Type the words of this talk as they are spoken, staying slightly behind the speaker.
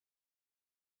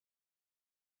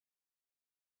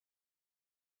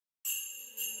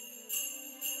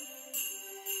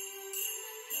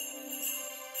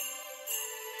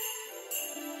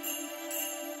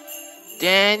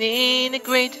Danny the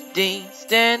Great Day,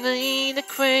 Stanley the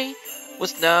Crane, was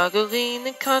snuggling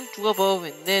and comfortable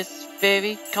in this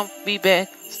very comfy bed.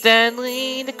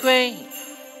 Stanley the Crane,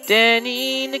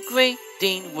 Danny the Great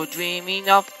Dane were dreaming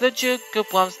of the sugar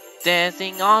plums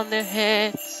dancing on their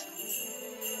heads.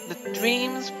 The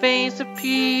dream's face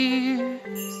appears,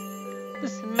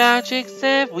 there's magic's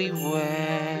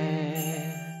everywhere.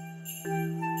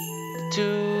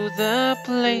 To the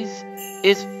place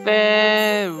is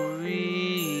very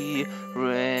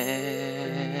rare.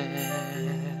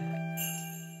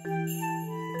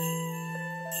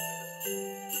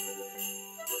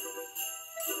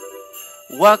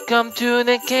 Welcome to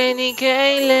the candy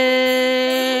cane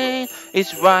lane.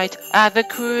 It's right at the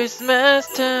Christmas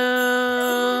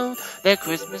town. The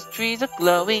Christmas trees are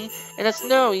glowing and a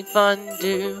snowy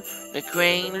fondue. The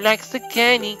crane likes the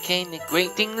candy cane, the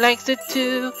great thing likes it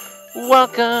too.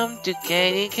 Welcome to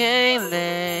Candy Cane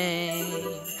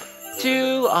Lane,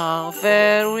 to our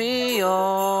very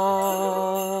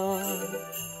own.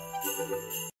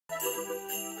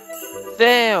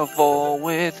 Therefore,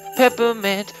 with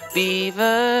peppermint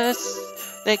beavers,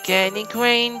 the candy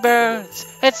crane birds,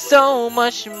 and so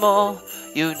much more,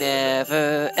 you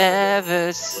never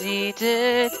ever seen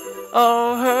it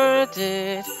or heard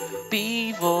it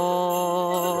before.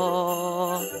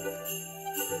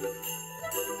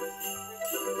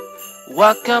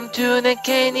 Welcome to the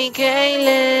candy cane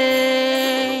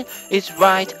lane. It's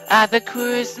right at the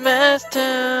Christmas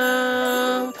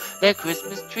town. The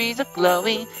Christmas trees are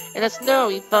glowing and a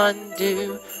snowy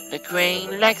fondue. The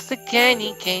crane likes the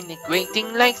candy cane, the great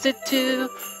thing likes it too.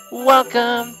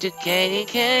 Welcome to Candy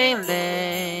Cane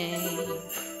Lane,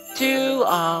 to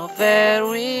our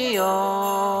very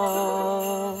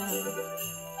own.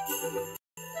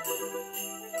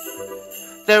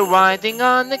 They're riding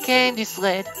on the candy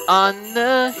sled on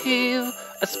the hill,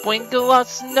 a sprinkle of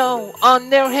snow on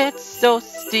their heads so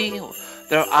still.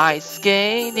 They're ice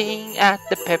skating at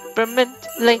the peppermint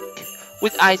lake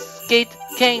with ice skate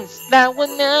canes that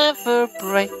will never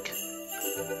break.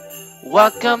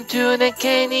 Welcome to the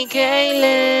candy cane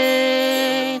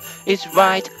lane. It's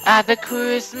right at the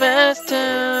Christmas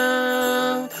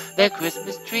town. The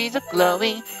Christmas trees are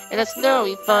glowing and a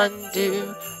snowy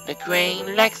fondue. The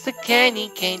crane likes the candy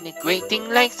cane, the great thing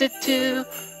likes it too.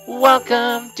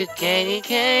 Welcome to Candy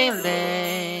Cane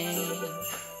Lane,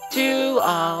 to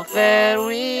our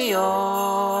very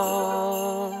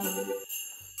own.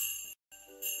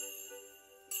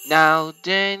 Now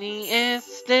Danny and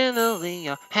Stanley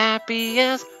are happy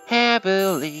as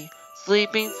happily,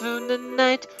 sleeping through the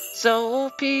night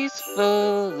so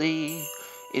peacefully.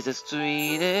 It's the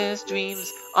sweetest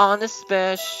dreams on a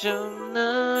special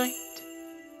night.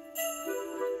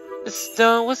 The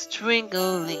star was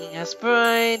twinkling as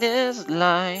bright as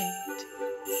light.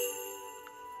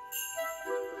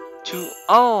 To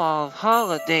all our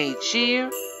holiday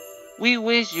cheer, we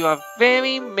wish you a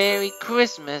very Merry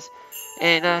Christmas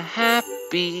and a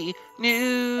Happy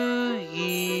New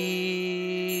Year.